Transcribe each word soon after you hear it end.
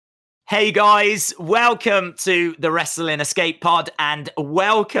Hey guys, welcome to the Wrestling Escape Pod and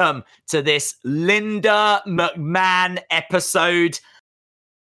welcome to this Linda McMahon episode.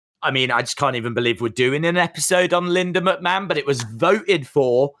 I mean, I just can't even believe we're doing an episode on Linda McMahon, but it was voted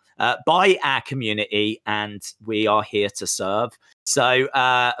for by our community and we are here to serve. So,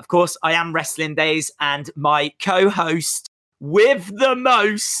 of course, I am Wrestling Days and my co-host with the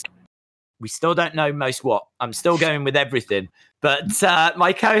most, we still don't know most what, I'm still going with everything. But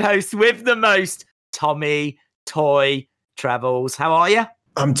my co-host with the most, Tommy Toy Travels. How are you?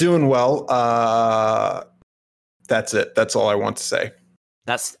 I'm doing well. That's it. That's all I want to say.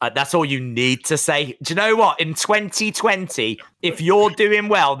 That's all you need to say. Do you know what? In 2020, if you're doing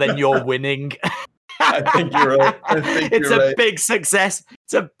well, then you're winning. I think you're right. It's a big success.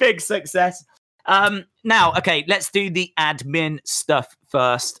 It's a big success. Now, okay, let's do the admin stuff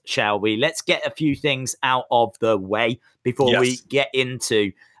first, shall we? Let's get a few things out of the way before we get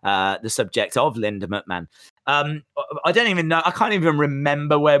into the subject of Linda McMahon. I don't even know. I can't even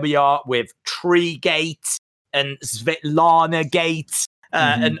remember where we are with Treegate and Svetlana Gate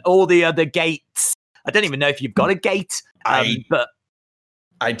and all the other gates. I don't even know if you've got a gate, but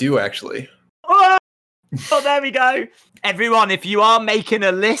I do actually. Oh, there we go. Everyone, if you are making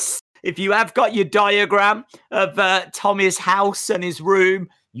a list, if you have got your diagram of Tommy's house and his room,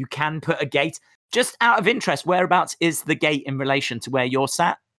 you can put a gate. Just out of interest, whereabouts is the gate in relation to where you're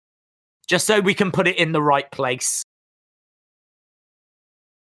sat? Just so we can put it in the right place.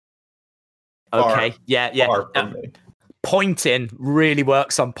 Okay, yeah. Far from me. Pointing really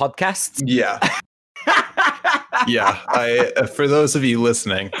works on podcasts. Yeah. Yeah. For those of you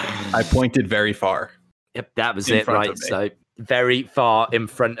listening, I pointed very far. Yep, that was it, right? So very far in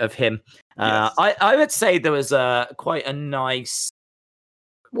front of him. Yes. I would say there was quite a nice,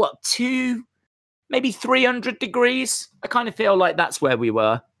 maybe 300 degrees. I kind of feel like that's where we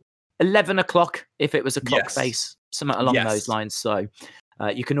were. 11 o'clock, if it was a clock face, something along those lines. So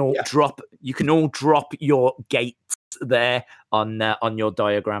you can all drop your gates there on your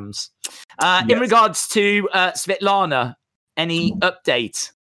diagrams. In regards to Svetlana, any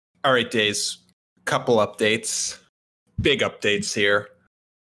update? All right, Days. Couple updates. Big updates here.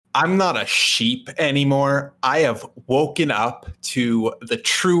 I'm not a sheep anymore. I have woken up to the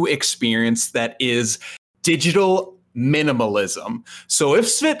true experience that is digital minimalism. So if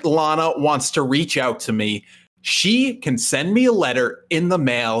Svetlana wants to reach out to me, she can send me a letter in the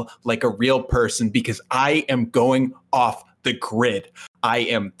mail like a real person because I am going off the grid. I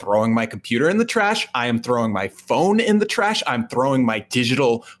am throwing my computer in the trash. I am throwing my phone in the trash. I'm throwing my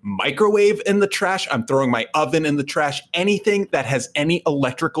digital microwave in the trash. I'm throwing my oven in the trash. Anything that has any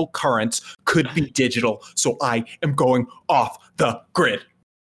electrical currents could be digital. So I am going off the grid.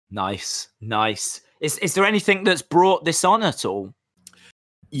 Nice. Is there anything that's brought this on at all?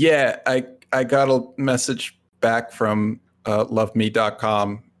 Yeah, I got a message back from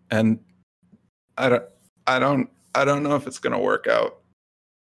loveme.com and I don't know if it's going to work out.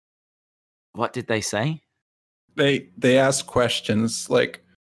 What did they say? They asked questions like,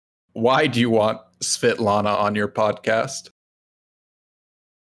 why do you want Svetlana on your podcast?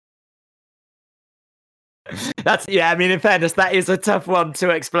 I mean, in fairness, that is a tough one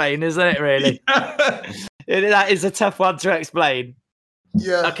to explain, isn't it, really? That is a tough one to explain.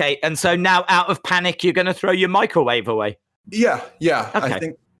 Yeah. Okay, and so now out of panic, you're going to throw your microwave away? Yeah. Okay. I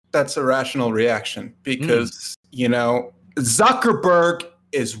think that's a rational reaction because, Zuckerberg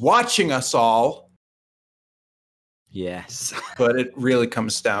is watching us all. Yes. But it really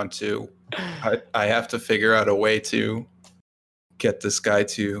comes down to I have to figure out a way to get this guy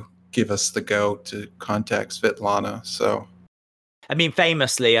to give us the go to contact Svetlana. So, I mean,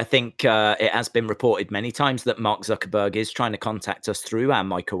 famously, I think it has been reported many times that Mark Zuckerberg is trying to contact us through our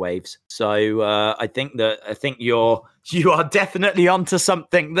microwaves. So I think you are definitely onto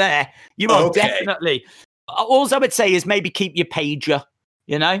something there. You are definitely. All I would say is maybe keep your pager.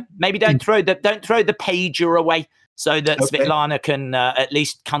 Maybe don't throw the pager away so that Svetlana can at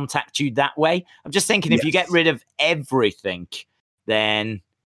least contact you that way. I'm just thinking if you get rid of everything, then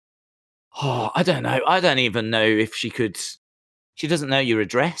I don't know. I don't even know if she could. She doesn't know your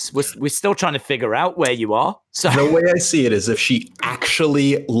address. We're still trying to figure out where you are. So the way I see it is if she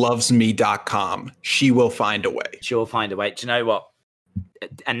actually loves me.com, she will find a way. She'll find a way. Do you know what?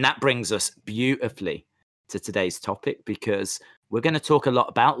 And that brings us beautifully to today's topic because we're going to talk a lot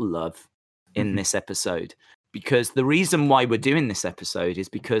about love in this episode. Because the reason why we're doing this episode is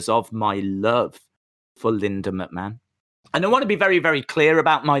because of my love for Linda McMahon. And I want to be very, very clear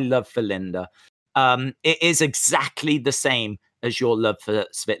about my love for Linda. It is exactly the same as your love for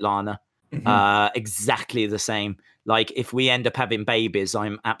Svetlana. Exactly the same. Like, if we end up having babies,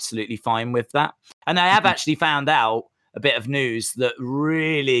 I'm absolutely fine with that. And I have actually found out a bit of news that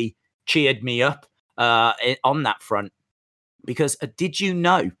really cheered me up on that front. Because did you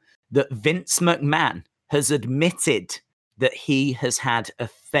know that Vince McMahon has admitted that he has had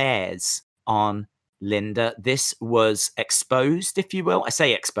affairs on Linda? This was exposed, if you will. I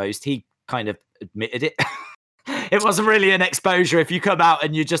say exposed. He kind of admitted it. It wasn't really an exposure if you come out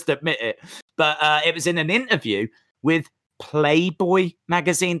and you just admit it. But it was in an interview with Playboy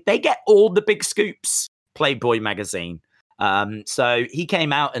magazine. They get all the big scoops, Playboy magazine. So he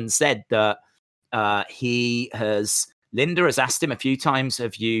came out and said that Linda has asked him a few times,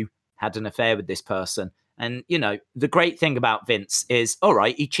 have you had an affair with this person? And, you know, the great thing about Vince is, all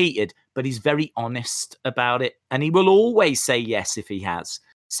right, he cheated, but he's very honest about it. And he will always say yes if he has.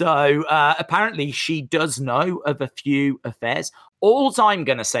 So apparently she does know of a few affairs. All I'm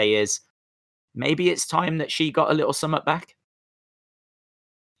going to say is maybe it's time that she got a little something back.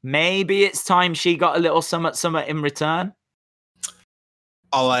 Maybe it's time she got a little something in return.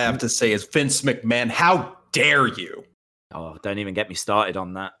 All I have to say is, Vince McMahon, how dare you? Oh, don't even get me started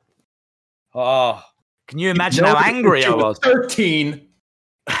on that. Oh, can you imagine how angry I was? 13.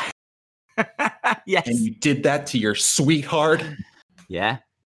 Yes. And you did that to your sweetheart? Yeah.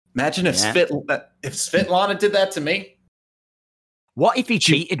 Imagine if Svetlana did that to me. What if he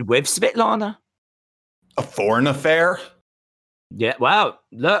cheated with Svetlana? A foreign affair? Yeah, well,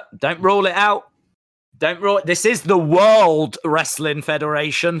 look, don't rule it out. This is the World Wrestling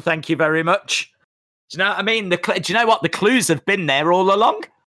Federation. Thank you very much. Do you know what I mean? Do you know what? The clues have been there all along.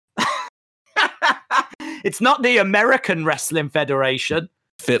 It's not the American Wrestling Federation.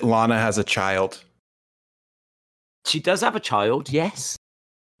 Svetlana has a child. She does have a child, yes.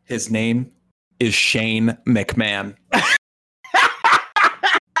 His name is Shane McMahon.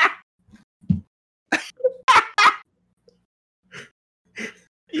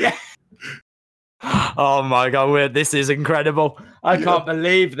 Yeah. Oh my God, this is incredible. I can't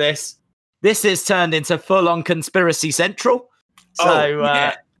believe this. This is turned into full-on Conspiracy Central. So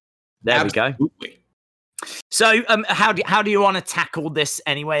there Absolutely. we go. So how do you want to tackle this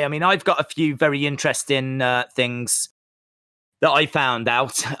anyway? I mean, I've got a few very interesting things that I found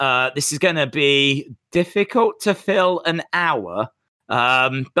out. This is going to be difficult to fill an hour,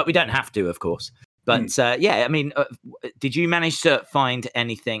 but we don't have to, of course. But yeah, I mean, did you manage to find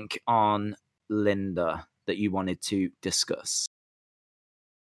anything on Linda that you wanted to discuss?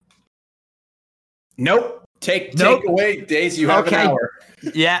 Nope. Take away, Days. You have an hour.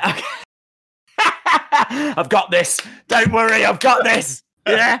 Yeah. Okay. I've got this. Don't worry. I've got this.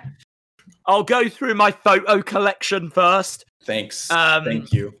 Yeah. I'll go through my photo collection first. Thanks.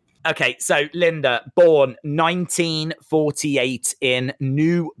 Thank you. Okay, so Linda, born 1948 in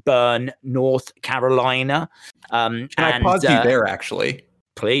New Bern, North Carolina. Can I pause you there, actually?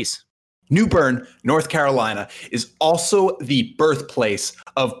 Please. New Bern, North Carolina, is also the birthplace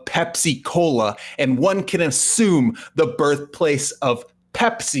of Pepsi Cola, and one can assume the birthplace of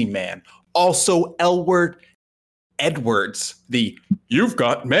Pepsi Man. Also, Edwards, the "You've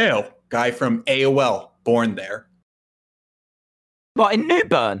Got Mail" guy from AOL, born there. What, in New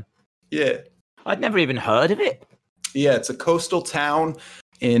Bern? Yeah. I'd never even heard of it. Yeah, it's a coastal town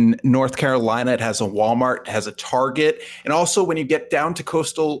in North Carolina. It has a Walmart, it has a Target. And also, when you get down to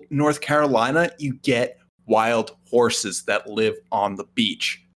coastal North Carolina, you get wild horses that live on the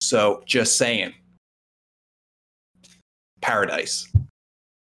beach. So, just saying. Paradise.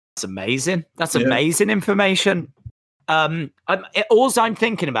 That's amazing. That's amazing information. All I'm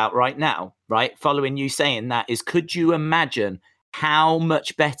thinking about right now, right, following you saying that, is could you imagine how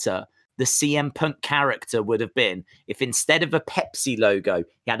much better the CM Punk character would have been if instead of a Pepsi logo,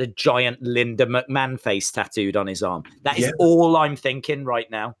 he had a giant Linda McMahon face tattooed on his arm? That is all I'm thinking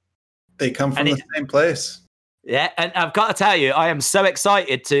right now. They come from the same place. Yeah, and I've got to tell you, I am so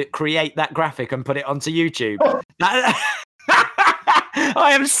excited to create that graphic and put it onto YouTube.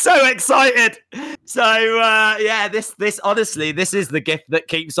 I am so excited. So yeah, this honestly, this is the gift that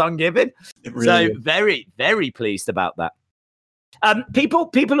keeps on giving. So very, very pleased about that.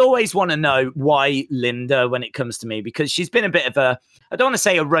 People always want to know why Linda when it comes to me, because she's been a bit of a, I don't want to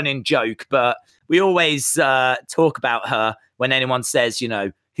say a running joke, but we always talk about her when anyone says, you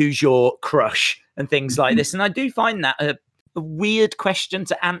know, who's your crush and things like this. And I do find that a weird question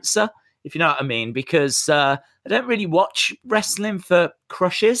to answer, if you know what I mean, because I don't really watch wrestling for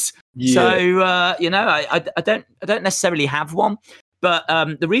crushes. Yeah. So, you know, I don't necessarily have one. But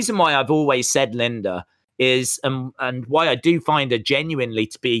the reason why I've always said Linda is, and why I do find her genuinely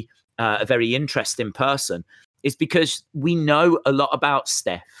to be a very interesting person, is because we know a lot about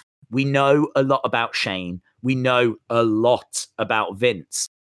Steph. We know a lot about Shane. we know a lot about Vince.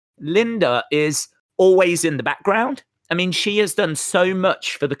 Linda is always in the background. I mean, she has done so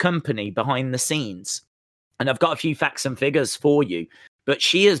much for the company behind the scenes. And I've got a few facts and figures for you. But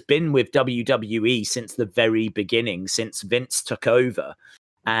she has been with WWE since the very beginning, since Vince took over.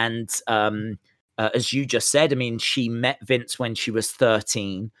 And as you just said, I mean, she met Vince when she was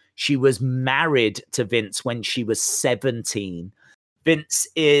 13. She was married to Vince when she was 17. Vince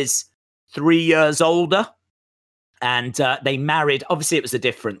is 3 years older. And they married. Obviously, it was a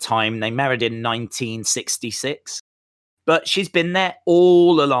different time. They married in 1966. But she's been there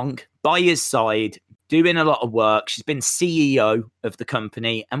all along by his side, doing a lot of work. She's been CEO of the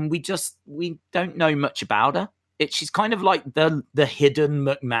company, and we don't know much about her. She's kind of like the hidden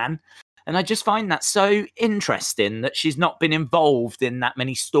McMahon. And I just find that so interesting that she's not been involved in that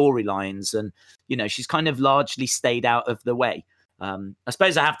many storylines. And, you know, she's kind of largely stayed out of the way. I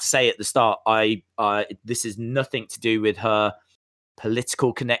suppose I have to say at the start, this is nothing to do with her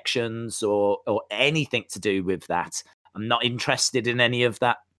political connections or anything to do with that. I'm not interested in any of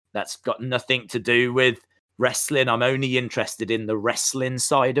that. That's got nothing to do with wrestling. I'm only interested in the wrestling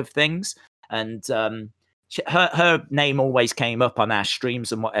side of things. And her name always came up on our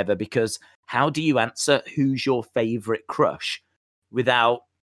streams and whatever, because how do you answer who's your favorite crush without,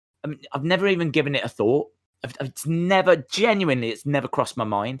 I mean, I've never even given it a thought. It's never crossed my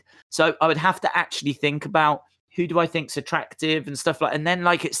mind. So I would have to actually think about who do I think's attractive and stuff like, and then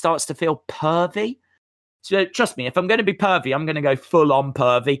like it starts to feel pervy. So trust me, if I'm going to be pervy, I'm going to go full on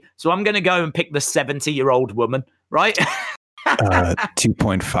pervy. So I'm going to go and pick the 70-year-old woman, right?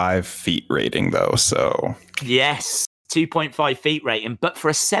 2.5 feet rating though. So yes, 2.5 feet rating, but for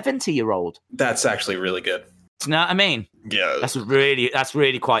a 70-year-old, that's actually really good. Do you know what I mean? Yeah, that's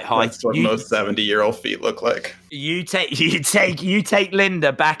really quite high. That's what most 70-year-old feet look like. You take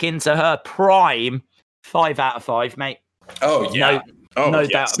Linda back into her prime. 5 out of 5, mate. Oh yeah, no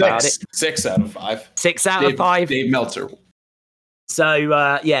doubt about it. 6 out of 5. 6 out of 5. Dave Meltzer. So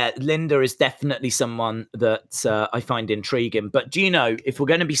yeah, Linda is definitely someone that I find intriguing. But do you know, if we're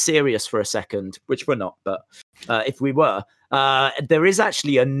going to be serious for a second, which we're not, but if we were, there is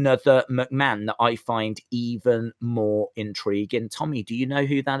actually another McMahon that I find even more intriguing. Tommy, do you know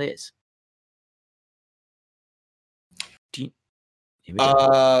who that is?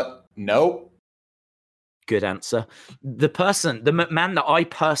 Nope. Good answer. The McMahon that I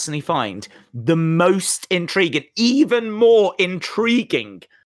personally find the most intriguing, even more intriguing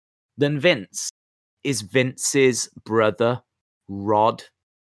than Vince, is Vince's brother, Rod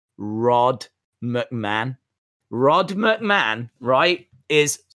McMahon. Rod McMahon, right,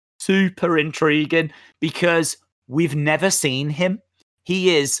 is super intriguing because we've never seen him.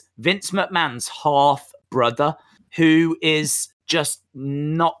 He is Vince McMahon's half brother who is just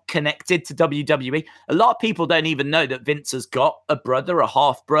not connected to WWE. A lot of people don't even know that Vince has got a brother, a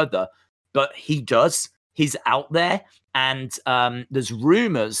half brother, but he does. He's out there. And there's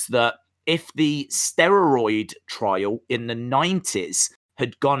rumors that if the steroid trial in the 90s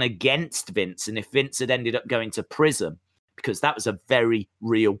had gone against Vince, and if Vince had ended up going to prison, because that was a very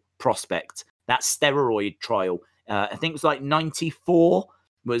real prospect, that steroid trial, I think it was like 94,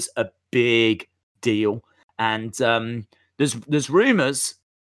 was a big deal. And there's rumors,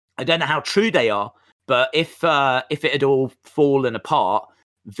 I don't know how true they are, but if it had all fallen apart,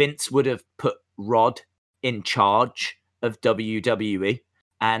 Vince would have put Rod in charge of WWE.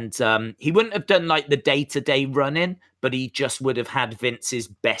 And he wouldn't have done like the day-to-day running, but he just would have had Vince's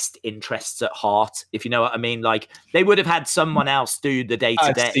best interests at heart, if you know what I mean. Like, they would have had someone else do the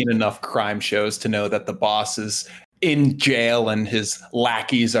day-to-day. I've seen enough crime shows to know that the boss is in jail and his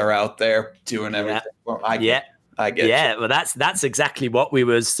lackeys are out there doing everything. Yeah. Well, I get you. Well, that's exactly what we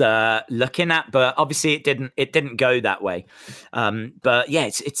was looking at, but obviously it didn't go that way. But yeah,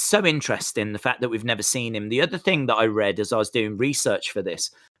 it's so interesting, the fact that we've never seen him. The other thing that I read as I was doing research for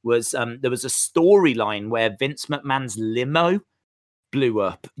this was there was a storyline where Vince McMahon's limo blew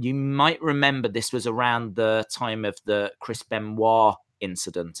up. You might remember this was around the time of the Chris Benoit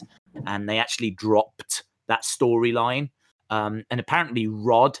incident, and they actually dropped that storyline. And apparently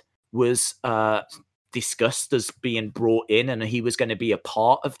Rod was discussed as being brought in, and he was going to be a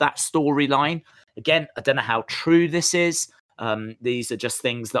part of that storyline. Again, I don't know how true this is. These are just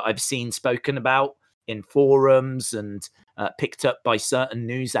things that I've seen spoken about in forums and picked up by certain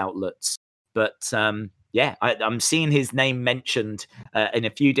news outlets. But yeah, I'm seeing his name mentioned in a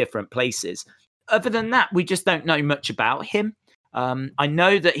few different places. Other than that, we just don't know much about him. I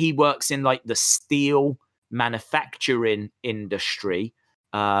know that he works in like the steel manufacturing industry.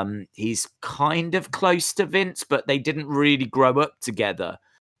 He's kind of close to Vince, but they didn't really grow up together.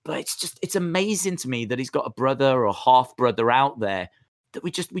 But it's amazing to me that he's got a brother or half brother out there that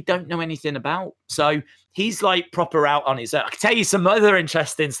we don't know anything about. So he's like proper out on his own. I can tell you some other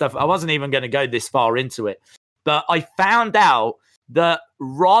interesting stuff. I wasn't even going to go this far into it, but I found out that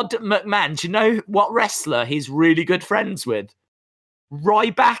Rod McMahon, do you know what wrestler he's really good friends with?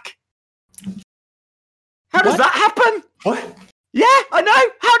 Ryback. How does that happen? What? Yeah, I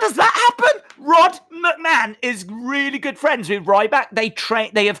know. How does that happen? Rod McMahon is really good friends with Ryback.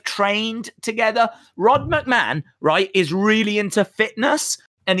 They have trained together. Rod McMahon, right, is really into fitness,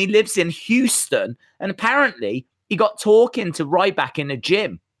 and he lives in Houston. And apparently, he got talking to Ryback in a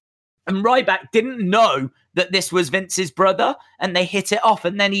gym, and Ryback didn't know that this was Vince's brother, and they hit it off.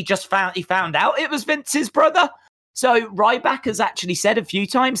 And then he found out it was Vince's brother. So Ryback has actually said a few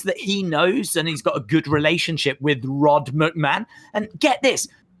times that he knows and he's got a good relationship with Rod McMahon. And get this,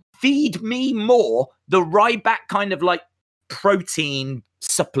 feed me more the Ryback kind of like protein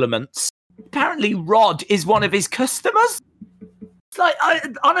supplements. Apparently Rod is one of his customers. It's like,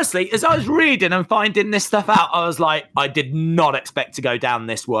 honestly, as I was reading and finding this stuff out, I was like, I did not expect to go down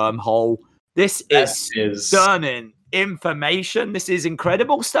this wormhole. This is stunning information. This is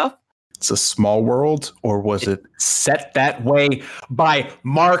incredible stuff. It's a small world, or was it set that way by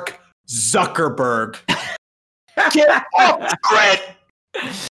Mark Zuckerberg? Get off the grid!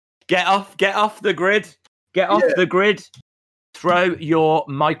 Get off the grid. Get off the grid. Throw your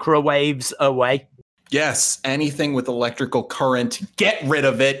microwaves away. Yes, anything with electrical current, get rid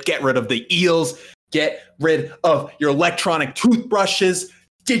of it. Get rid of the eels. Get rid of your electronic toothbrushes.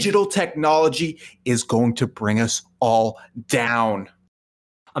 Digital technology is going to bring us all down.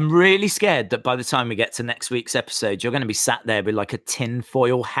 I'm really scared that by the time we get to next week's episode, you're going to be sat there with like a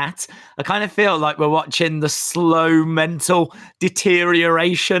tinfoil hat. I kind of feel like we're watching the slow mental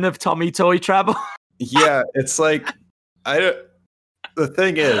deterioration of Tommy Toy Travel. Yeah, it's like, the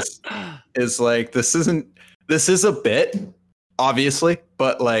thing is like, this is a bit, obviously,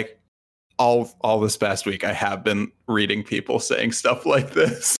 but like all this past week, I have been reading people saying stuff like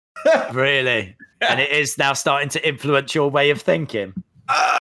this. Really? And it is now starting to influence your way of thinking?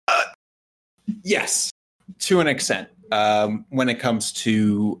 Yes, to an extent. When it comes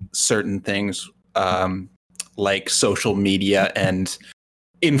to certain things like social media and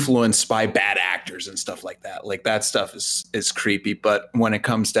influenced by bad actors and stuff like that stuff is creepy. But when it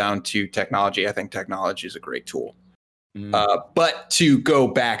comes down to technology, I think technology is a great tool. But to go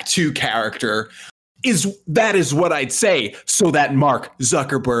back to character, that is what I'd say, so that Mark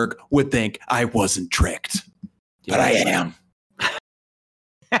Zuckerberg would think I wasn't tricked. But I am.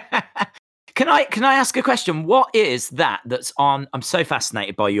 Can I ask a question? What is that's on? I'm so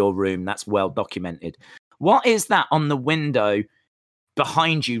fascinated by your room. That's well documented. What is that on the window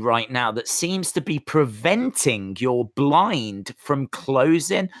behind you right now that seems to be preventing your blind from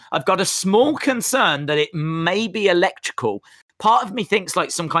closing? I've got a small concern that it may be electrical. Part of me thinks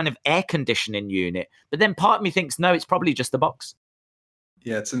like some kind of air conditioning unit, but then part of me thinks, no, it's probably just the box.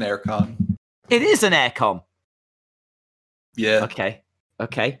 Yeah, it's an aircon. It is an aircon. Yeah.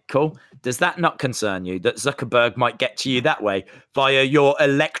 Okay, cool. Does that not concern you that Zuckerberg might get to you that way via your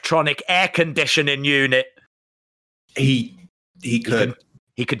electronic air conditioning unit? He could.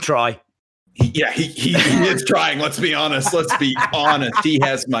 He could try. He is trying. Let's be honest. He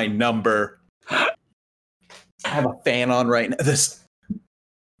has my number. I have a fan on right now.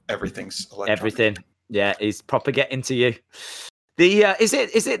 Everything's electronic. Everything. Yeah, he's proper getting to you. Is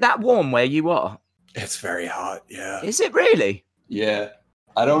it that warm where you are? It's very hot. Yeah. Is it really? Yeah.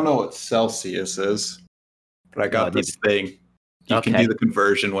 I don't know what Celsius is, but I got this thing. You can do the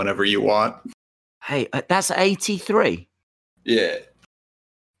conversion whenever you want. Hey, that's 83. Yeah.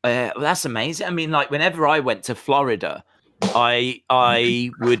 That's amazing. I mean, like whenever I went to Florida, I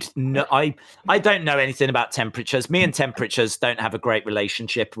don't know anything about temperatures. Me and temperatures don't have a great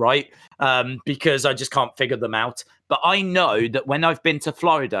relationship, right? Because I just can't figure them out. But I know that when I've been to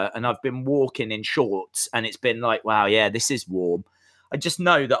Florida and I've been walking in shorts and it's been like, wow, yeah, this is warm. I just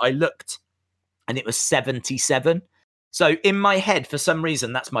know that I looked and it was 77. So in my head, for some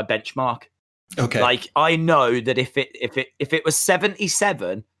reason, that's my benchmark. Okay. Like I know that if it was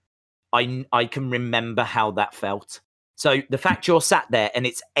 77, I can remember how that felt. So the fact you're sat there and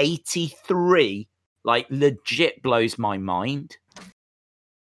it's 83, like legit blows my mind.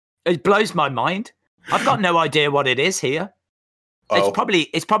 It blows my mind. I've got no idea what it is here. Oh. It's probably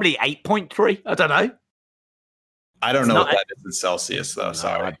 8.3. I don't know. I don't know what that is in Celsius, though. No,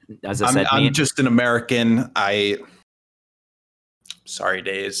 sorry. As I said, I'm just an American. Sorry,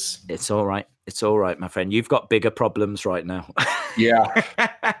 Days. It's all right. It's all right, my friend. You've got bigger problems right now. Yeah.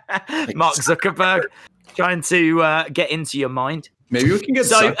 Mark Zuckerberg trying to get into your mind. Maybe we can get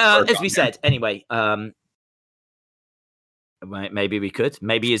So, Zuckerberg as on we here. said, anyway, maybe we could.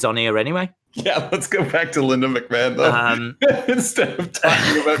 Maybe he's on here anyway. Yeah, let's go back to Linda McMahon though. Instead of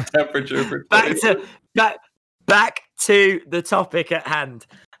talking about temperature for back to the topic at hand.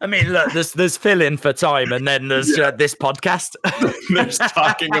 I mean, look, there's fill-in for time, and then there's this podcast. There's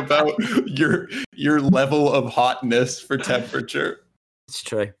talking about your level of hotness for temperature. It's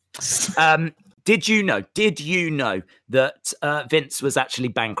true. Did you know that Vince was actually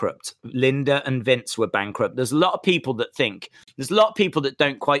bankrupt? Linda and Vince were bankrupt. There's a lot of people that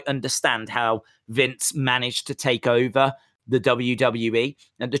don't quite understand how Vince managed to take over the WWE.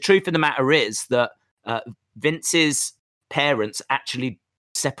 And the truth of the matter is that Vince's parents actually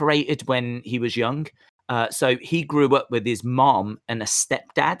separated when he was young. So he grew up with his mom and a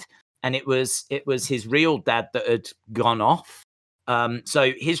stepdad, and it was his real dad that had gone off.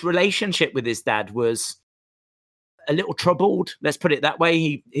 So his relationship with his dad was a little troubled. Let's put it that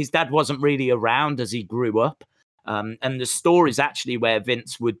way. His dad wasn't really around as he grew up. And the story is actually where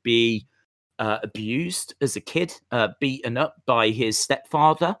Vince would be abused as a kid, beaten up by his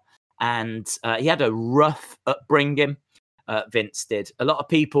stepfather. And he had a rough upbringing, Vince did. A lot of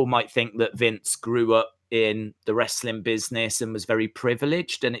people might think that Vince grew up in the wrestling business and was very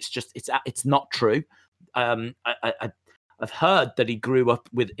privileged. And it's not true. I've heard that he grew up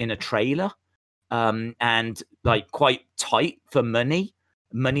in a trailer and like quite tight for money.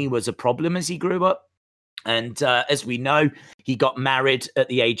 Money was a problem as he grew up. And as we know, he got married at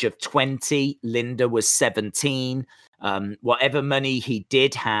the age of 20. Linda was 17. Whatever money he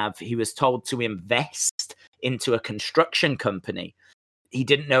did have, he was told to invest into a construction company. He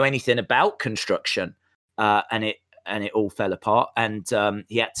didn't know anything about construction, and it all fell apart. And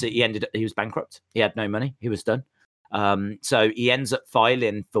he was bankrupt. He had no money. He was done. So he ends up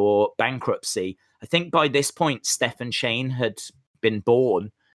filing for bankruptcy. I think by this point, Steph and Shane had been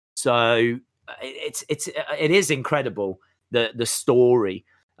born. So it is incredible, the story.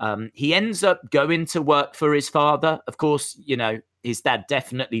 He ends up going to work for his father. Of course, his dad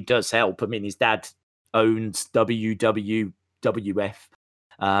definitely does help. I mean, his dad owns WWF.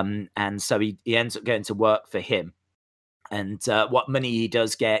 And so he ends up going to work for him. And what money he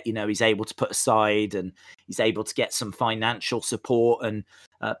does get, he's able to put aside, and he's able to get some financial support. And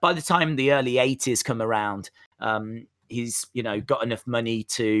by the time the early 80s come around, he's, got enough money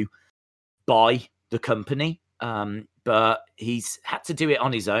to buy the company. But he's had to do it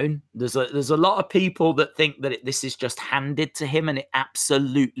on his own. There's a lot of people that think that this is just handed to him, and it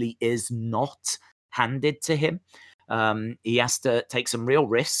absolutely is not handed to him. He has to take some real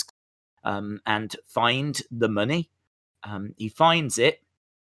risks and find the money. He finds it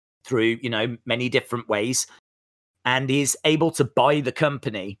through, many different ways, and he's able to buy the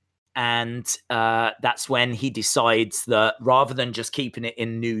company. And that's when he decides that rather than just keeping it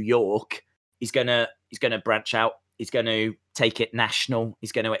in New York, he's gonna branch out. He's going to take it national.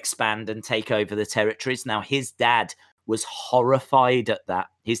 He's going to expand and take over the territories. Now, his dad was horrified at that.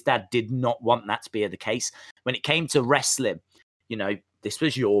 His dad did not want that to be the case. When it came to wrestling, this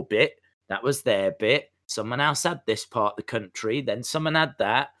was your bit, that was their bit. Someone else had this part of the country, then someone had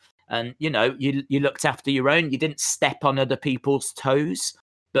that. And, you looked after your own. You didn't step on other people's toes.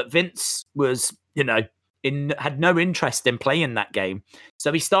 But Vince was, had no interest in playing that game.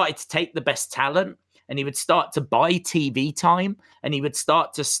 So he started to take the best talent, and he would start to buy TV time, and he would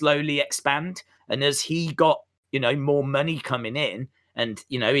start to slowly expand. And as he got, more money coming in, and,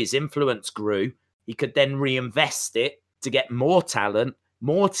 his influence grew, he could then reinvest it to get more talent,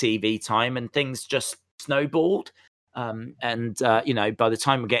 more TV time, and things just snowballed. By the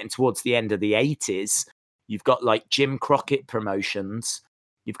time we're getting towards the end of the 80s, you've got like Jim Crockett Promotions.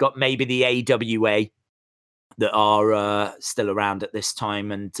 You've got maybe the AWA that are still around at this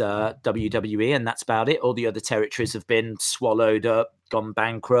time, and WWE, and that's about it. All the other territories have been swallowed up, gone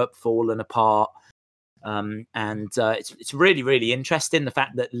bankrupt, fallen apart. It's really, really interesting, the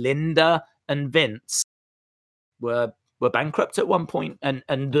fact that Linda and Vince were bankrupt at one point, and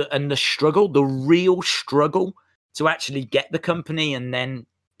the struggle, the real struggle to actually get the company. And then,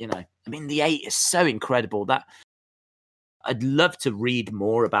 the 80s is so incredible that I'd love to read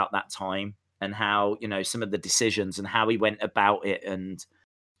more about that time and how, some of the decisions and how he went about it.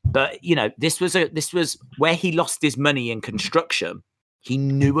 But this was where he lost his money in construction. He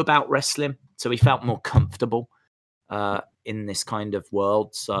knew about wrestling, so he felt more comfortable in this kind of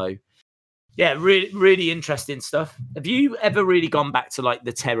world. So yeah, really, really interesting stuff. Have you ever really gone back to like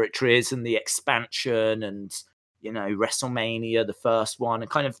the territories and the expansion and, WrestleMania, the first one, and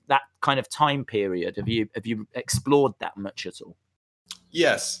kind of that kind of time period? Have you explored that much at all?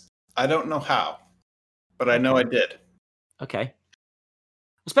 Yes. I don't know how, but I know I did. Okay.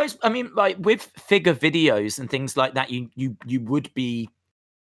 I suppose, I mean, like with figure videos and things like that, you would be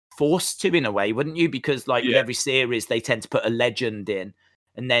forced to in a way, wouldn't you? Because like with every series, they tend to put a legend in,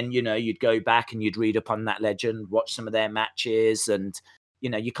 and then you'd go back and you'd read up on that legend, watch some of their matches, and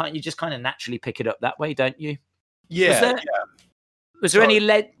you just kind of naturally pick it up that way, don't you? Yeah. Was there any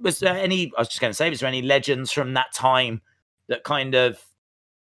I was just going to say, was there any legends from that time that kind of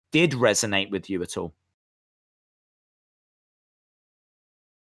did resonate with you at all?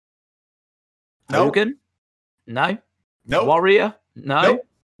 Nope. Hogan? No. Nope. Warrior? No. Nope.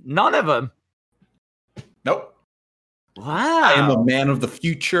 None of them. Nope. Wow. I am a man of the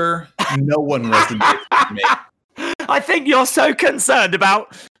future. No one resonates with me. I think you're so concerned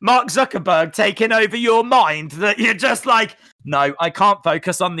about Mark Zuckerberg taking over your mind that you're just like, no, I can't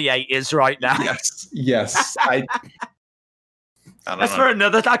focus on the 80s right now. Yes. I don't know. For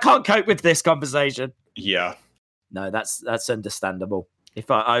another. I can't cope with this conversation. Yeah. No, that's understandable. If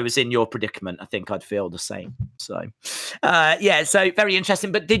I was in your predicament, I think I'd feel the same. So, so very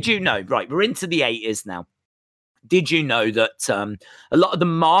interesting. But did you know, right, we're into the 80s now. Did you know that a lot of the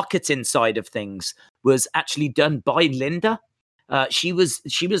marketing side of things was actually done by Linda? She was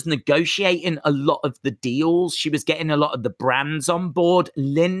negotiating a lot of the deals. She was getting a lot of the brands on board.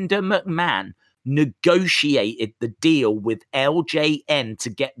 Linda McMahon negotiated the deal with LJN to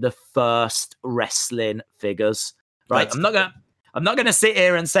get the first wrestling figures. Right? I'm not gonna sit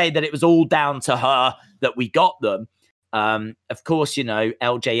here and say that it was all down to her that we got them. Of course,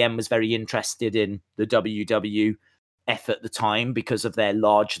 LJN was very interested in the WWF at the time because of their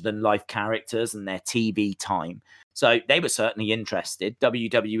larger-than-life characters and their TV time. So they were certainly interested.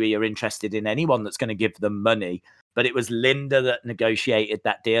 WWE are interested in anyone that's going to give them money. But it was Linda that negotiated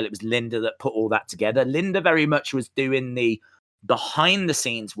that deal. It was Linda that put all that together. Linda very much was doing the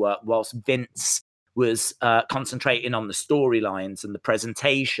behind-the-scenes work whilst Vince was concentrating on the storylines and the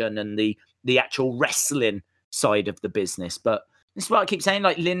presentation and the actual wrestling side of the business. But this is what I keep saying,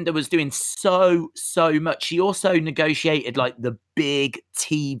 like Linda was doing so much. She also negotiated like the big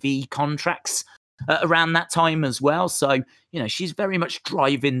TV contracts around that time as well. So, she's very much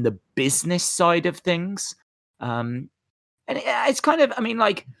driving the business side of things. And it's kind of, I mean,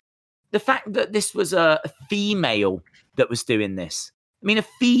 like the fact that this was a female that was doing this. I mean, a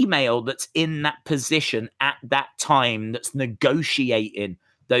female that's in that position at that time that's negotiating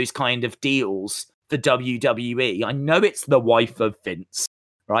those kind of deals for WWE. I know it's the wife of Vince,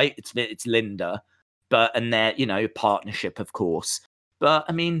 right? It's Linda, and their partnership, of course. But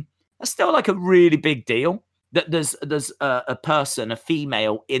I mean, that's still like a really big deal that there's a person, a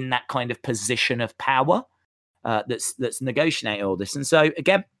female, in that kind of position of power that's negotiating all this. And so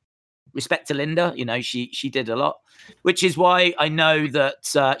again, respect to Linda, she did a lot, which is why I know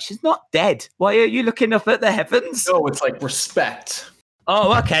that she's not dead. Why are you looking up at the heavens? No, it's like respect.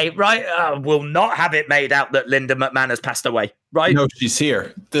 Oh, okay, right. We'll not have it made out that Linda McMahon has passed away, right? No, she's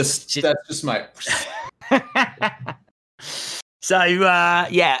here. That's just my. So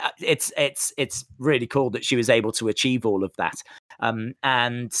it's really cool that she was able to achieve all of that.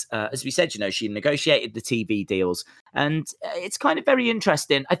 And as we said, she negotiated the TV deals, and it's kind of very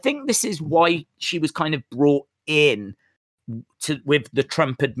interesting. I think this is why she was kind of brought in with the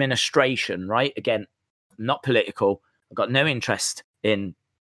Trump administration, right? Again, I'm not political. I've got no interest in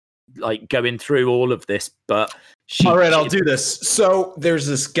like going through all of this, but all right, I'll do this. So there's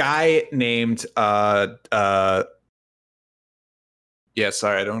this guy named sorry,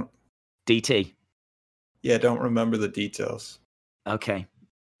 I don't DT. Yeah, I don't remember the details. Okay.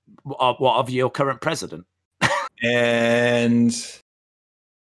 What of your current president? And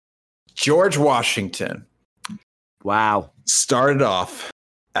George Washington. Wow. Started off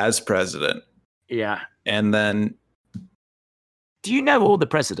as president. Yeah. And then. Do you know all the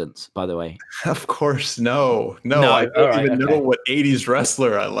presidents, by the way? Of course, no. I don't even know what 80s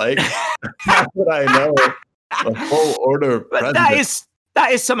wrestler I like. Not that I know the whole order of presidents.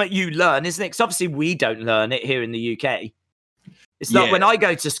 That is something you learn, isn't it? Because obviously we don't learn it here in the UK. It's not when I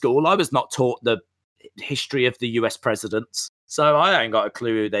go to school, I was not taught the history of the US presidents. So I ain't got a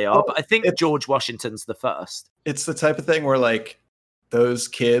clue who they are. Well, but I think George Washington's the first. It's the type of thing where like those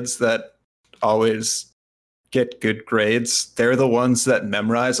kids that always get good grades, they're the ones that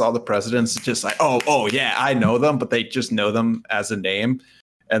memorize all the presidents. It's just like, oh yeah, I know them, but they just know them as a name.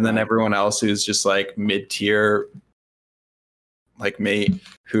 And then everyone else who's just like mid-tier, like me,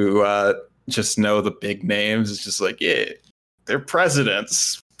 who just know the big names, is just like, yeah, they're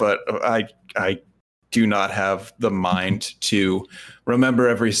presidents. But I do not have the mind to remember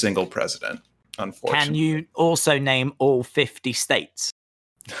every single president, unfortunately. Can you also name all 50 states?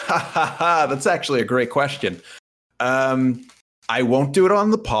 That's actually a great question. I I won't do it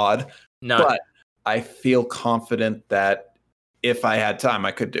on the pod, No. but I feel confident that if I had time,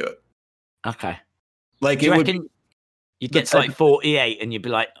 I could do it. Okay. Like Do you it would. reckon you'd get to like 48 and you'd be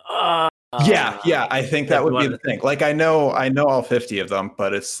like, oh. Yeah. I think that would be the thing. Like I know all 50 of them,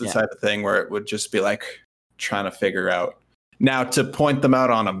 but it's the type of thing where it would just be like trying to figure out. Now to point them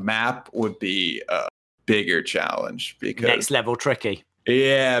out on a map would be a bigger challenge because next level tricky.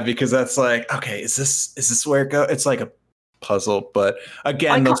 Yeah, because that's like, okay, is this where it goes? It's like a puzzle, but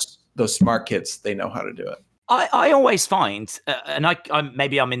again, those smart kids, they know how to do it. I always find, and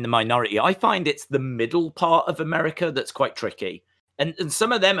maybe I'm in the minority, I find it's the middle part of America that's quite tricky. And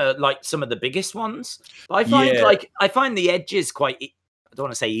some of them are like some of the biggest ones. But I find the edges quite, I don't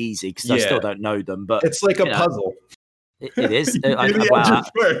want to say easy because I still don't know them, but it's like a puzzle. It is.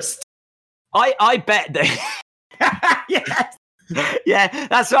 First. I bet that. Yes. Yeah,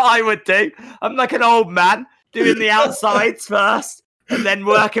 that's what I would do. I'm like an old man doing the outsides first and then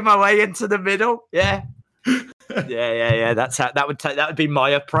working my way into the middle. Yeah. Yeah. That's how that would be my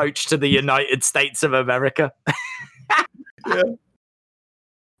approach to the United States of America. Yeah.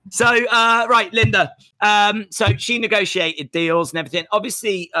 So, right, Linda. So she negotiated deals and everything.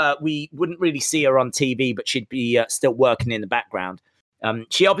 Obviously, we wouldn't really see her on TV, but she'd be still working in the background.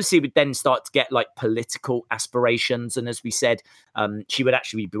 She obviously would then start to get like political aspirations. And as we said, she would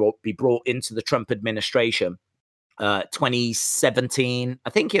actually be brought into the Trump administration. 2017, I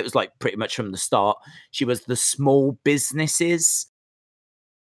think it was like pretty much from the start. She was the small businesses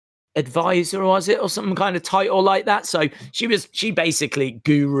advisor, was it, or some kind of title like that? So she basically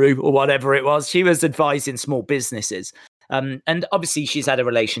guru or whatever it was. She was advising small businesses. And obviously she's had a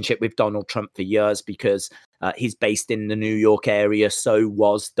relationship with Donald Trump for years because he's based in the New York area. So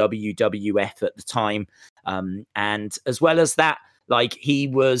was WWF at the time. And as well as that, like he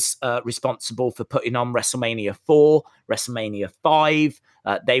was responsible for putting on WrestleMania 4, WrestleMania 5.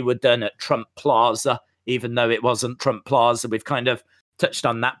 They were done at Trump Plaza, even though it wasn't Trump Plaza. We've kind of touched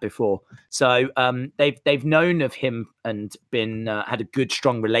on that before. So they've known of him and been had a good,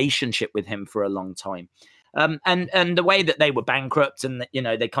 strong relationship with him for a long time. And the way that they were bankrupt and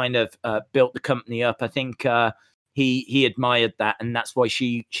they kind of built the company up, I think he admired that, and that's why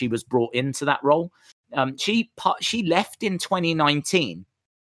she was brought into that role. She left in 2019,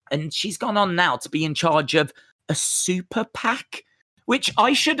 and she's gone on now to be in charge of a super PAC, which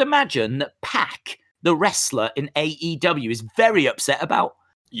I should imagine that PAC, the wrestler in AEW, is very upset about.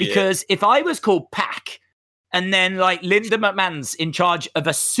 Yeah. Because if I was called PAC and then like Linda McMahon's in charge of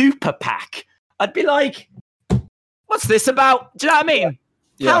a super PAC, I'd be like, what's this about? Do you know what I mean?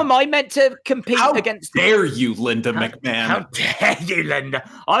 Yeah. How am I meant to compete against? How dare you, Linda McMahon? How dare you, Linda?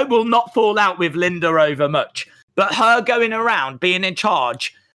 I will not fall out with Linda over much. But her going around, being in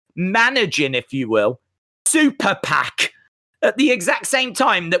charge, managing, if you will, super PAC at the exact same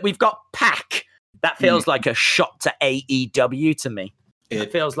time that we've got PAC, that feels like a shot to AEW to me.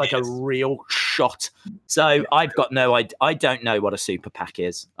 It feels like a real shot. So I've got no idea. I don't know what a super PAC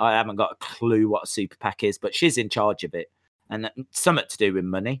is. I haven't got a clue what a super PAC is, but she's in charge of it. And something to do with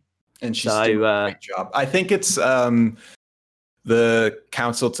money. And she's doing a great job. I think it's the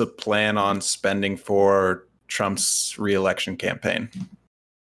council to plan on spending for Trump's re-election campaign.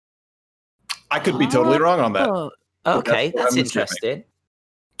 I could be totally wrong on that. Okay, that's interesting.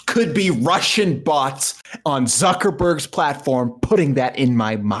 Could be Russian bots on Zuckerberg's platform putting that in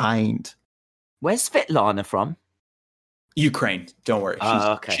my mind. Where's Svetlana from? Ukraine. Don't worry.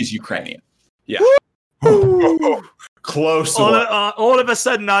 She's Ukrainian. Yeah. Close. All of a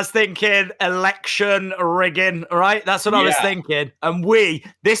sudden, I was thinking election rigging, right? That's what I was thinking. And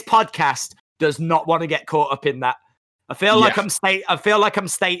this podcast does not want to get caught up in that. I feel like I'm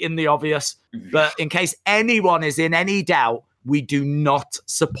stating the obvious, but in case anyone is in any doubt, we do not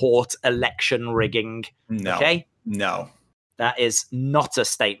support election rigging. No. Okay? No. That is not a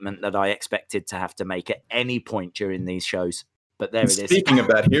statement that I expected to have to make at any point during these shows. But there it is. Speaking of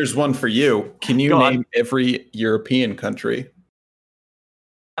that, here's one for you. Can you name every European country?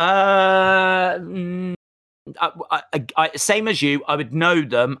 Same as you. I would know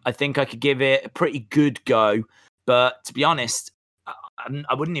them. I think I could give it a pretty good go. But to be honest,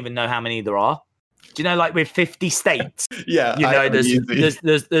 I wouldn't even know how many there are. Do you know, like with 50 states?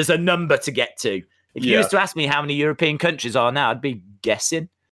 There's a number to get to. If you used to ask me how many European countries are now, I'd be guessing.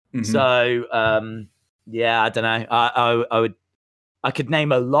 Mm-hmm. So, I don't know. I could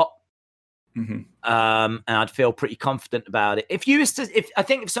name a lot, and I'd feel pretty confident about it. If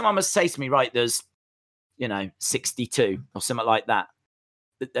someone was to say to me, right, there's, 62 or something like that,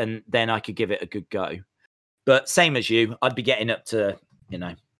 then I could give it a good go. But same as you, I'd be getting up to,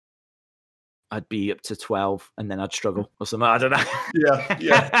 I'd be up to 12 and then I'd struggle or something. I don't know.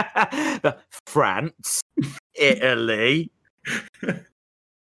 Yeah. But France, Italy.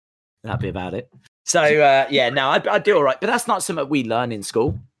 That'd be about it. So, no, I'd do all right. But that's not something we learn in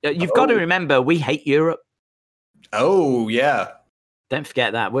school. You've got to remember, we hate Europe. Oh, yeah. Don't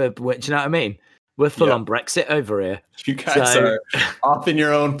forget that. We're do you know what I mean? We're full on Brexit over here. You guys are off in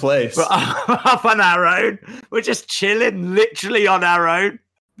your own place. We're off on our own. We're just chilling, literally on our own.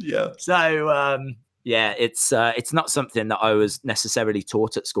 Yeah. So, it's not something that I was necessarily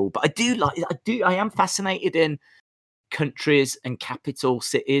taught at school, but I am fascinated in countries and capital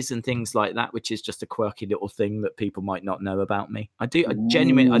cities and things like that, which is just a quirky little thing that people might not know about me. I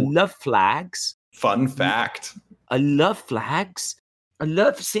genuinely, I love flags. Fun fact. I love flags. I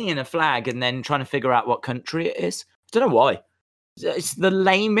love seeing a flag and then trying to figure out what country it is. I don't know why. It's the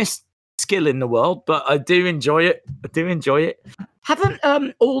lamest skill in the world, but I do enjoy it. Haven't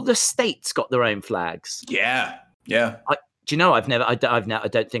all the states got their own flags? Yeah. Do you know? I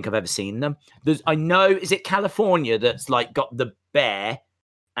don't think I've ever seen them. I know. Is it California that's like got the bear,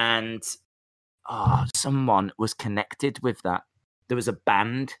 and someone was connected with that. There was a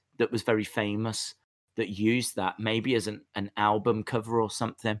band that was very famous that used that, maybe as an album cover or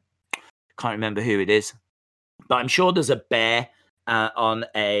something. Can't remember who it is, but I'm sure there's a bear on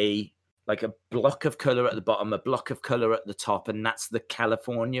a block of color at the bottom, a block of color at the top, and that's the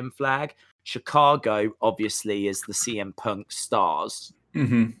Californian flag. Chicago, obviously, is the CM Punk Stars.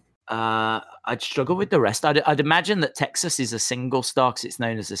 Mm-hmm. I'd struggle with the rest. I'd imagine that Texas is a single star because it's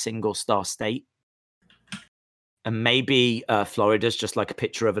known as a single star state. And maybe Florida's just like a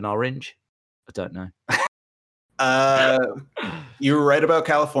picture of an orange. I don't know. You were right about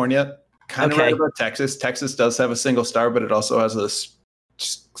California. Kind of right about Texas. Texas does have a single star, but it also has those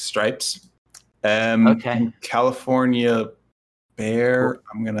stripes. California bear.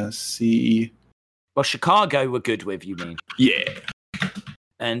 I'm gonna see. Well, Chicago we're good with, you mean? Yeah.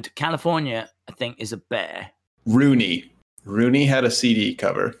 And California, I think, is a bear. Rooney had a CD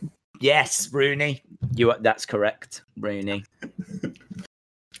cover. Yes, Rooney. That's correct, Rooney.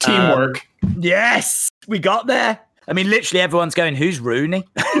 Teamwork. Yes, we got there. I mean, literally everyone's going, who's Rooney?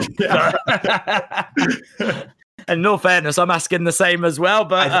 And in all fairness, I'm asking the same as well.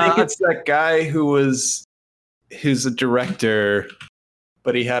 But I think it's that guy who's a director,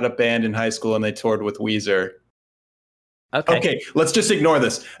 but he had a band in high school and they toured with Weezer. Okay, let's just ignore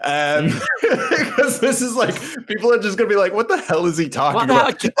this. Because this is like, people are just going to be like, what the hell is he talking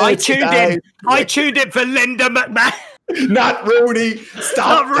about? I tuned in for Linda McMahon. Not Rooney.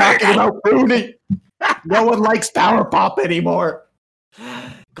 Stop talking about Rooney. No one likes power pop anymore.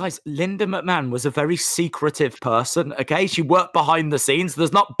 Guys, Linda McMahon was a very secretive person, okay? She worked behind the scenes.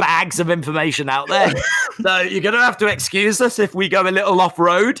 There's not bags of information out there. So you're going to have to excuse us if we go a little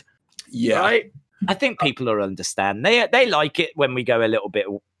off-road. Yeah. Right? I think people will understand. They like it when we go a little bit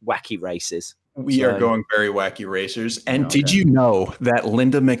wacky races. We are going very wacky racers. And did you know that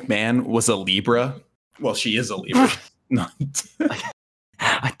Linda McMahon was a Libra? Well, she is a Libra.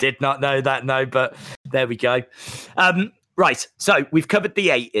 I did not know that, no, but there we go. Right, so we've covered the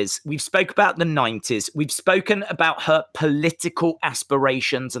 80s. We've spoke about the 90s. We've spoken about her political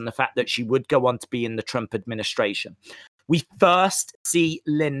aspirations and the fact that she would go on to be in the Trump administration. We first see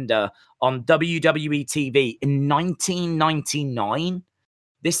Linda on WWE TV in 1999.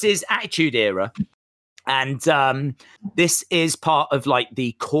 This is Attitude Era. And this is part of like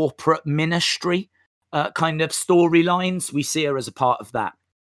the corporate ministry kind of storylines. We see her as a part of that.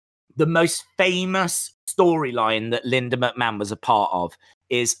 The most famous storyline that Linda McMahon was a part of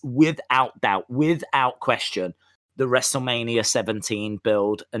is, without doubt, without question, the WrestleMania 17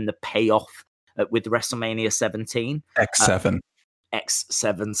 build and the payoff with WrestleMania 17. X7.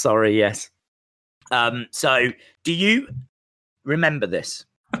 X7, sorry, yes. So do you remember this?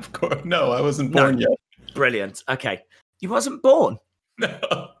 Of course. No, I wasn't born yet. Brilliant. Okay. You wasn't born?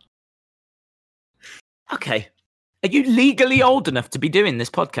 No. Okay. Are you legally old enough to be doing this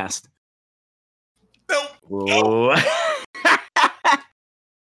podcast? No.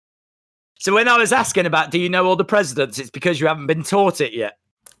 So when I was asking about, do you know all the presidents? It's because you haven't been taught it yet.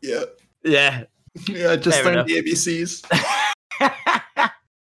 Yeah. Yeah. Yeah, I just learned the ABCs.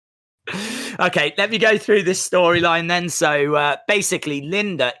 Okay, let me go through this storyline then. So basically,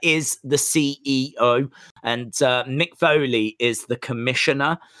 Linda is the CEO and Mick Foley is the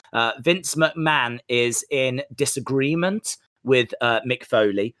commissioner. Vince McMahon is in disagreement with Mick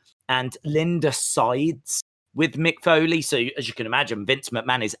Foley, and Linda sides with Mick Foley. So as you can imagine, Vince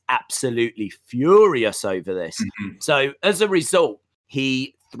McMahon is absolutely furious over this. Mm-hmm. So as a result,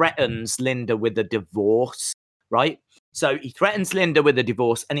 he threatens Linda with a divorce, right? So he threatens Linda with a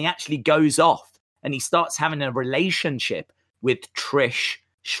divorce, and he actually goes off and he starts having a relationship with Trish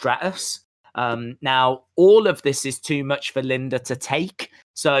Stratus. Now, all of this is too much for Linda to take.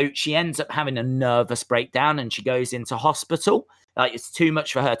 So she ends up having a nervous breakdown and she goes into hospital. It's too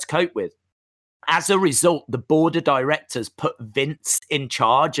much for her to cope with. As a result, the board of directors put Vince in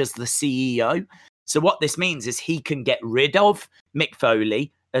charge as the CEO. So what this means is he can get rid of Mick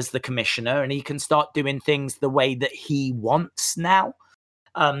Foley as the commissioner and he can start doing things the way that he wants now.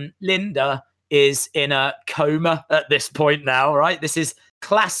 Linda is in a coma at this point now, right? This is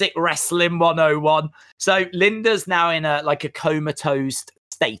classic wrestling 101. So Linda's now in a comatose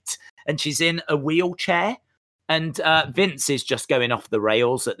state and she's in a wheelchair. And Vince is just going off the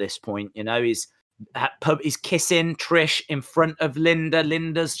rails at this point. You know, he's kissing Trish in front of Linda.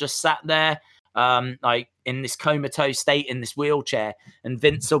 Linda's just sat there, in this comatose state in this wheelchair. And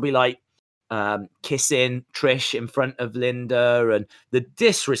Vince will be kissing Trish in front of Linda. And the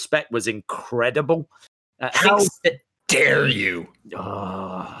disrespect was incredible. How dare you?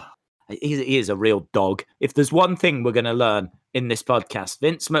 Oh, he is a real dog. If there's one thing we're going to learn in this podcast,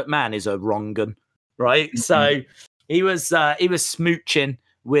 Vince McMahon is a wrong 'un. Right. Mm-hmm. So he was smooching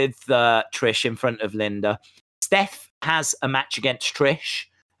with Trish in front of Linda. Steph has a match against Trish.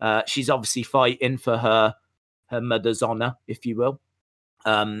 She's obviously fighting for her mother's honor, if you will.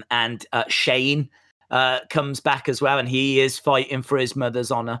 And Shane comes back as well, and he is fighting for his mother's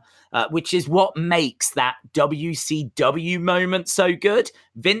honor, which is what makes that WCW moment so good.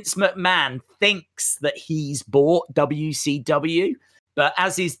 Vince McMahon thinks that he's bought WCW, but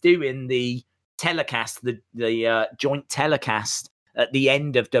as he's doing the telecast, the joint telecast at the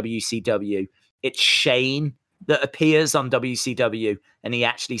end of WCW, it's Shane that appears on WCW, and he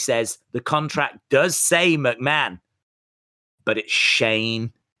actually says the contract does say McMahon, but it's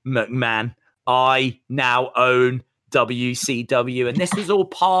Shane McMahon. I now own WCW, and this was all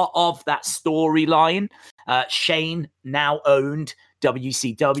part of that storyline. Shane now owned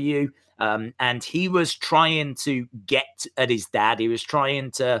WCW, and he was trying to get at his dad. He was trying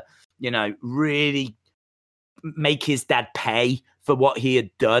to really make his dad pay for what he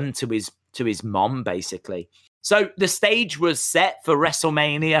had done to his mom, basically. So the stage was set for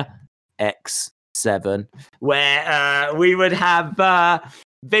WrestleMania X7, where we would have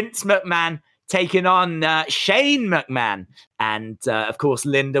Vince McMahon taking on Shane McMahon. And of course,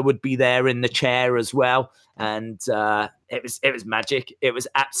 Linda would be there in the chair as well. And it was magic. It was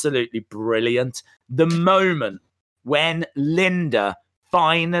absolutely brilliant. The moment when Linda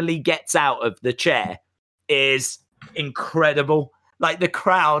finally gets out of the chair is incredible. Like, the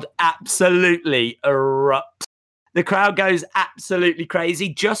crowd absolutely erupts. The crowd goes absolutely crazy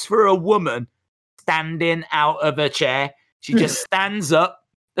just for a woman standing out of a chair. She just stands up.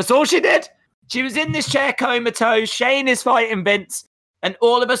 That's all she did. She was in this chair comatose. Shane is fighting Vince. And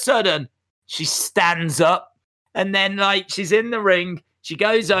all of a sudden, she stands up. And then, she's in the ring. She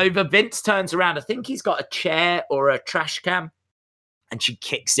goes over. Vince turns around. I think he's got a chair or a trash can. And she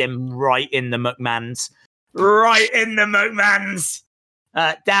kicks him right in the McMahons. Right in the McMahons.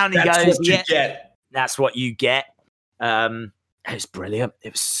 Down he goes. That's what you get. That's what you get. It was brilliant.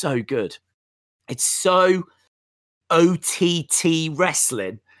 It was so good. It's so OTT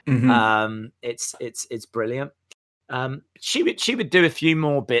wrestling. Mm-hmm. It's brilliant. She would do a few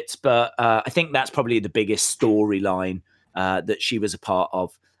more bits, but I think that's probably the biggest storyline that she was a part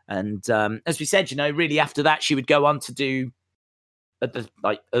of. And as we said, really after that, she would go on to do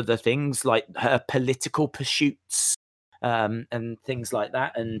other things like her political pursuits and things like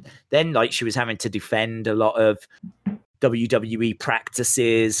that. And then she was having to defend a lot of WWE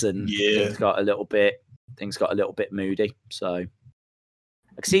practices, and things got a little bit moody. So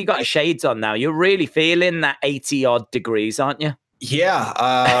I can see you got your shades on now. You're really feeling that 80 odd degrees, aren't you? Yeah.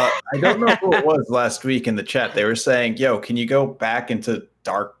 I don't know who it was last week in the chat. They were saying, yo, can you go back into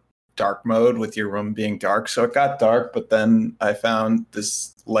dark mode with your room being dark? So it got dark, but then I found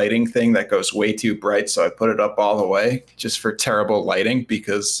this lighting thing that goes way too bright. So I put it up all the way just for terrible lighting,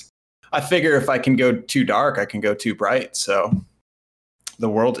 because I figure if I can go too dark, I can go too bright. So the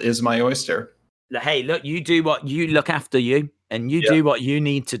world is my oyster. Hey, look, you do what you look after you, and you do what you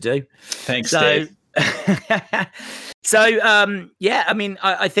need to do. Thanks, Dave. So, I mean,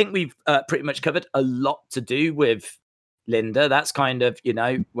 I think we've pretty much covered a lot to do with Linda. That's kind of,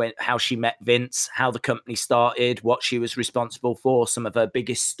 how she met Vince, how the company started, what she was responsible for, some of her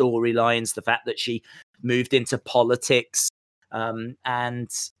biggest storylines, the fact that she moved into politics. And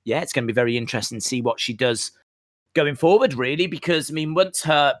it's going to be very interesting to see what she does going forward, really, because, I mean, once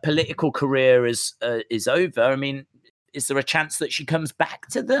her political career is over, I mean, is there a chance that she comes back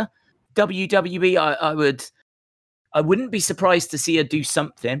to the WWE? I would I wouldn't be surprised to see her do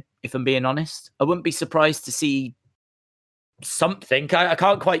something, if I'm being honest. I wouldn't be surprised to see something. I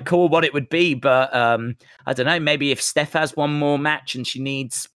can't quite call what it would be, but I don't know. Maybe if Steph has one more match and she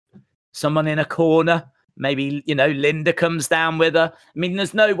needs someone in a corner, maybe, Linda comes down with her. I mean,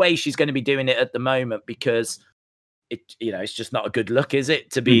 there's no way she's going to be doing it at the moment because it's just not a good look, is it,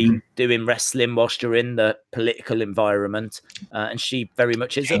 to be doing wrestling whilst you're in the political environment? And she very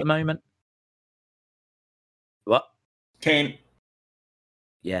much is at the moment. What? Kane.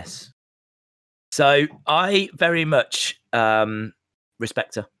 Yes. So I very much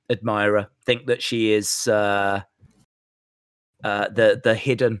respect her, admire her, think that she is the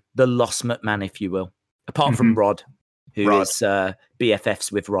hidden, the lost McMahon, if you will. Apart from Rod, who is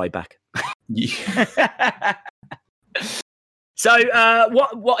BFFs with Ryback. Yeah. So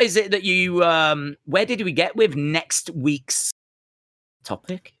what is it that you where did we get with next week's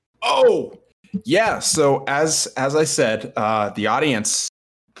topic? Oh, yeah. So as I said, the audience,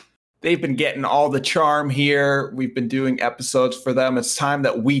 they've been getting all the charm here. We've been doing episodes for them. It's time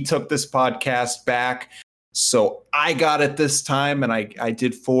that we took this podcast back. So I got it this time, and I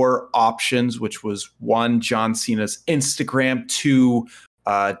did 4 options, which was 1, John Cena's Instagram, 2,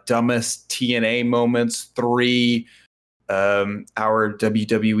 dumbest TNA moments, 3, our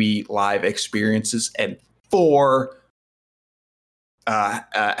WWE live experiences, and 4,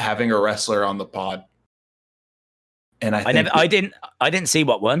 having a wrestler on the pod. And I didn't see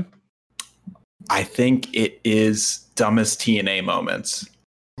what one. I think it is dumbest TNA moments.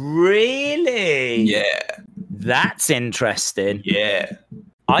 Really? Yeah. That's interesting. Yeah.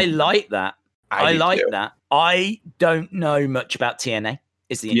 I like that. I like too. that. I don't know much about TNA.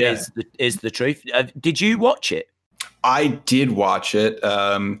 Is the truth? Did you watch it? I did watch it.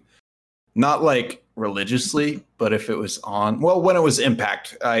 Not like religiously, but if it was on, when it was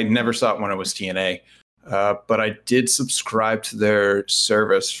Impact. I never saw it when it was TNA. But I did subscribe to their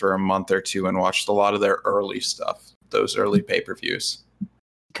service for a month or 2 and watched a lot of their early stuff, those early pay-per-views.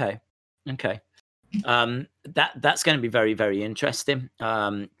 Okay. That's going to be very, very interesting.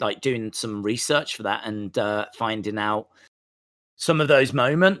 Like doing some research for that and finding out some of those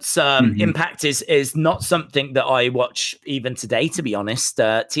moments. Impact is not something that I watch even today, to be honest.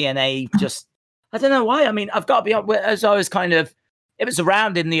 TNA just, I don't know why. I mean, I've got to be honest, as I was it was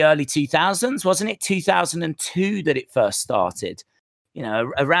around in the early 2000s, wasn't it? 2002 that it first started.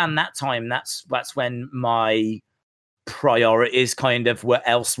 Around that time, that's when my priorities kind of were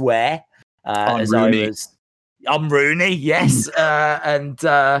elsewhere. On Rooney. On Rooney, yes. And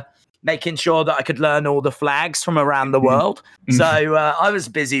making sure that I could learn all the flags from around the world. So I was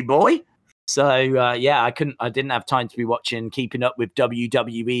a busy boy. So I didn't have time to be keeping up with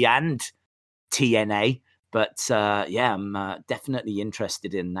WWE and TNA. But I'm definitely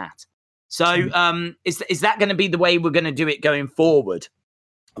interested in that. So is that going to be the way we're going to do it going forward?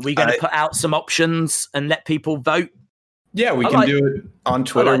 Are we going to put out some options and let people vote? Yeah, we can do it on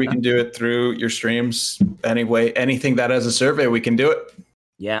Twitter. We can do it through your streams. Anyway, anything that has a survey, we can do it.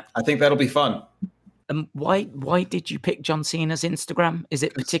 Yeah. I think that'll be fun. Why did you pick John Cena's Instagram? Is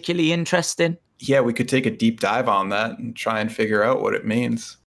it particularly interesting? Yeah, we could take a deep dive on that and try and figure out what it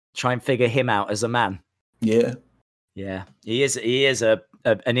means. Try and figure him out as a man. Yeah. Yeah. He is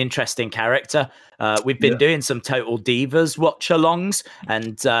an interesting character. We've been doing some Total Divas watch-alongs,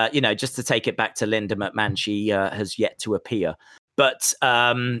 and just to take it back to Linda McMahon, she has yet to appear. But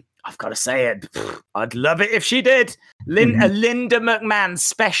I've got to say it. I'd love it if she did. A Linda McMahon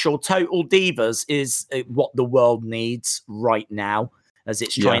special Total Divas is what the world needs right now, as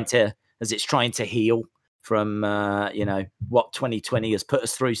it's trying to heal from what 2020 has put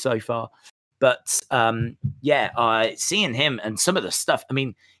us through so far. But seeing him and some of the stuff, I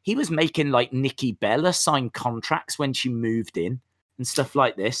mean, he was making like Nikki Bella sign contracts when she moved in and stuff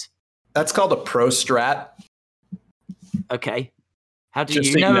like this. That's called a pro strat. Okay. How do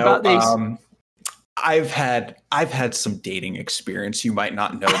you know about these? I've had some dating experience. You might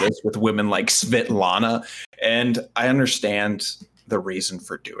not know this with women like Svetlana, and I understand the reason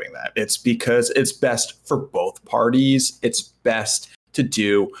for doing that. It's because it's best for both parties. It's best to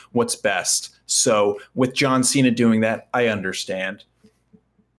do what's best. So with John Cena doing that, I understand.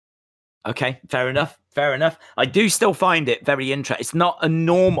 Okay, fair enough. I do still find it very interesting. It's not a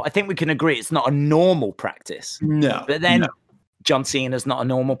normal, I think we can agree it's not a normal practice. No. But then John Cena's not a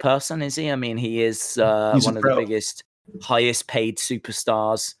normal person, is he? I mean, he is one of the biggest, highest paid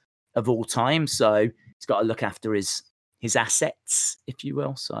superstars of all time. So he's got to look after his assets, if you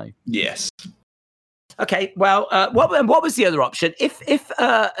will. So yes. Okay, well, what was the other option? If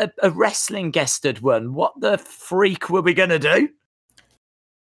a wrestling guest had won, what the freak were we going to do?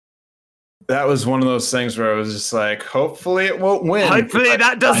 that was one of those things where I was just like, hopefully it won't win. Hopefully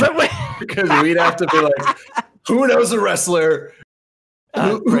that doesn't win. Because we'd have to be like, who knows a wrestler?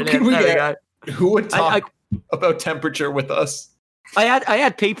 Who can we get? Who would talk about temperature with us? I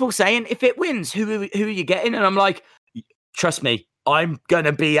had people saying, if it wins, who are you getting? And I'm like, trust me, I'm going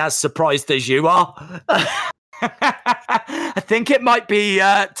to be as surprised as you are. I think it might be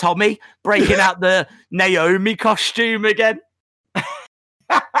Tommy breaking out the Naomi costume again.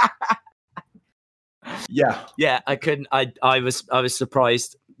 Yeah, I couldn't. I was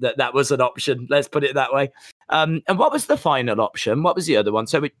surprised that was an option. Let's put it that way. And what was the final option? What was the other one?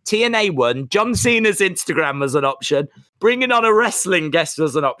 So TNA won. John Cena's Instagram was an option. Bringing on a wrestling guest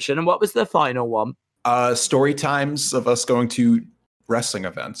was an option. And what was the final one? Story times of us going to wrestling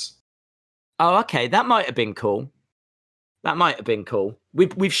events. Oh, okay. That might have been cool.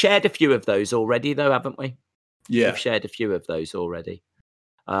 We've shared a few of those already, though, haven't we? Yeah, we've shared a few of those already.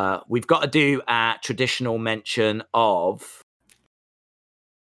 We've got to do a traditional mention of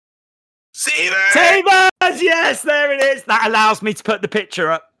Savers! Yes, there it is. That allows me to put the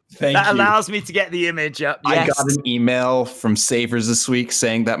picture up. That allows me to get the image up. Yes. I got an email from Savers this week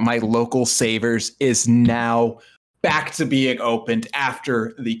saying that my local Savers is now back to being opened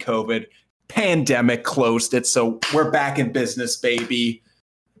after the COVID pandemic closed it. So we're back in business, baby.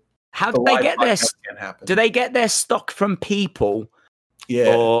 How do they get their? Do they get their stock from people?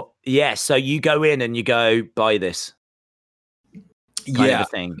 Yeah. Or so you go in and you go buy this. Kind of a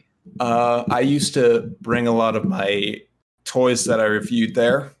thing. I used to bring a lot of my toys that I reviewed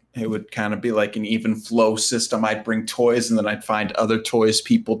there. It would kind of be like an even flow system. I'd bring toys and then I'd find other toys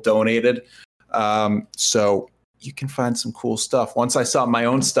people donated. So you can find some cool stuff. Once I saw my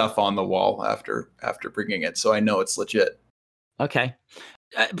own stuff on the wall after bringing it, so I know it's legit. Okay.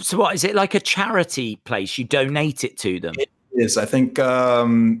 So what is it, like a charity place? You donate it to them? It is. I think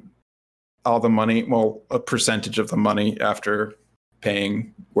all the money, well, a percentage of the money after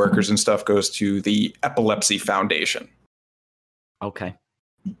paying workers and stuff goes to the Epilepsy Foundation. Okay.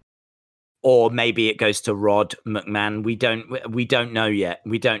 Or maybe it goes to Rod McMahon. We don't know yet.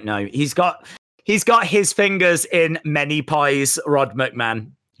 We don't know. He's got his fingers in many pies, Rod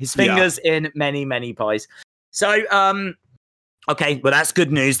McMahon. His fingers in many, many pies. So, okay, well, that's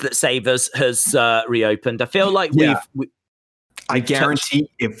good news that Savers has reopened. I feel like I guarantee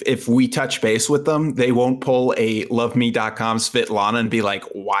if we touch base with them, they won't pull a loveme.com Svetlana and be like,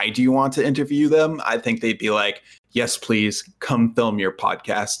 why do you want to interview them? I think they'd be like, yes, please come film your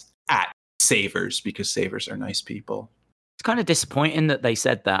podcast at Savers, because Savers are nice people. It's kind of disappointing that they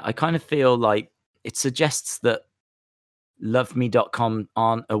said that. I kind of feel like it suggests that loveme.com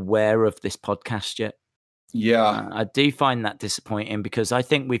aren't aware of this podcast yet. Yeah. I do find that disappointing because I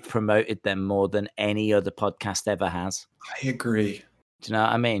think we've promoted them more than any other podcast ever has. I agree. Do you know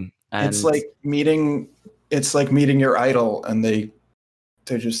what I mean? And it's like meeting your idol and they're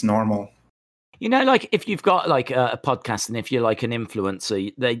just normal. You know, like if you've got like a podcast and if you're like an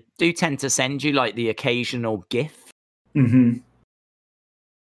influencer, they do tend to send you like the occasional GIF. Mm-hmm.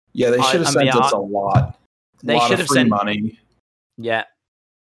 Yeah, they should have sent us a lot. They should have sent money. Yeah.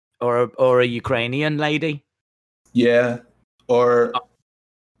 Or a Ukrainian lady. Yeah. Or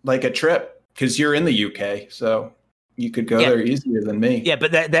like a trip, because you're in the UK, so you could go there easier than me. Yeah,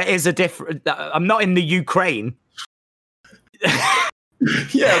 but there is a different. I'm not in the Ukraine.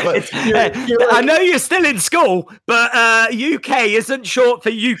 Yeah, but you're like, I know you're still in school, but UK isn't short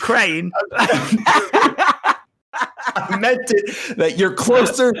for Ukraine. I meant it that you're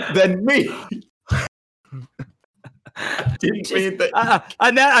closer than me. Didn't mean that. I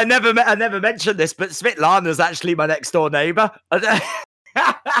never mentioned this, but Svetlana's actually my next door neighbor. I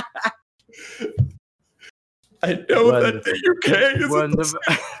know that the UK is wonderful.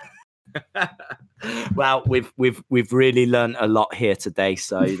 Well, we've really learned a lot here today,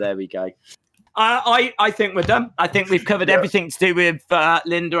 so there we go. I think we're done. I think we've covered everything to do with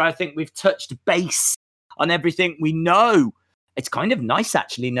Linda. I think we've touched base on everything we know. It's kind of nice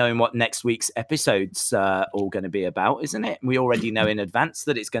actually knowing what next week's episode's all going to be about, isn't it? We already know in advance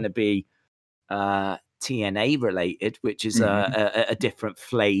that it's going to be TNA related, which is a different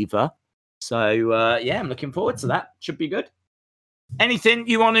flavor. So I'm looking forward to that. Should be good. Anything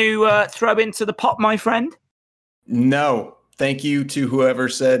you want to throw into the pot, my friend? No. Thank you to whoever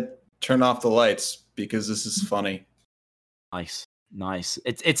said turn off the lights, because this is funny. Nice.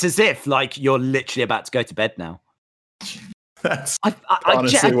 It's as if like you're literally about to go to bed now. That's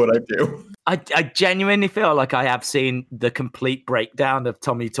honestly what I do. I genuinely feel like I have seen the complete breakdown of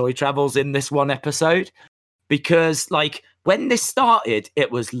Tommy Toy Travels in this one episode, because like when this started,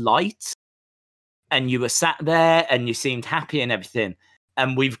 it was light and you were sat there and you seemed happy and everything.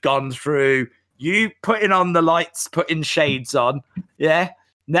 and we've gone through you putting on the lights, putting shades on. Yeah.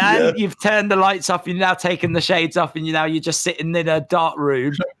 Now you've turned the lights off. You're now taking the shades off, and you're just sitting in a dark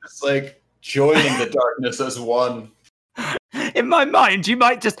room. It's like joining the darkness as one. In my mind, you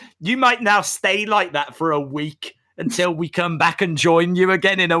might now stay like that for a week until we come back and join you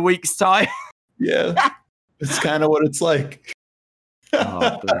again in a week's time. Yeah, it's kind of what it's like.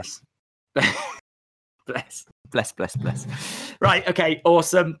 Oh, bless. bless. Right, okay,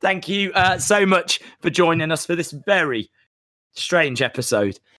 awesome. Thank you so much for joining us for this very strange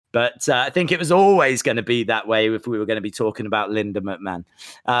episode. But I think it was always going to be that way if we were going to be talking about Linda McMahon.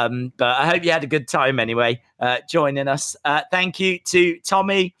 But I hope you had a good time anyway, joining us. Thank you to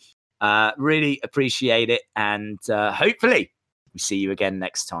Tommy. Really appreciate it. And hopefully we see you again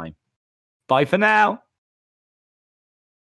next time. Bye for now.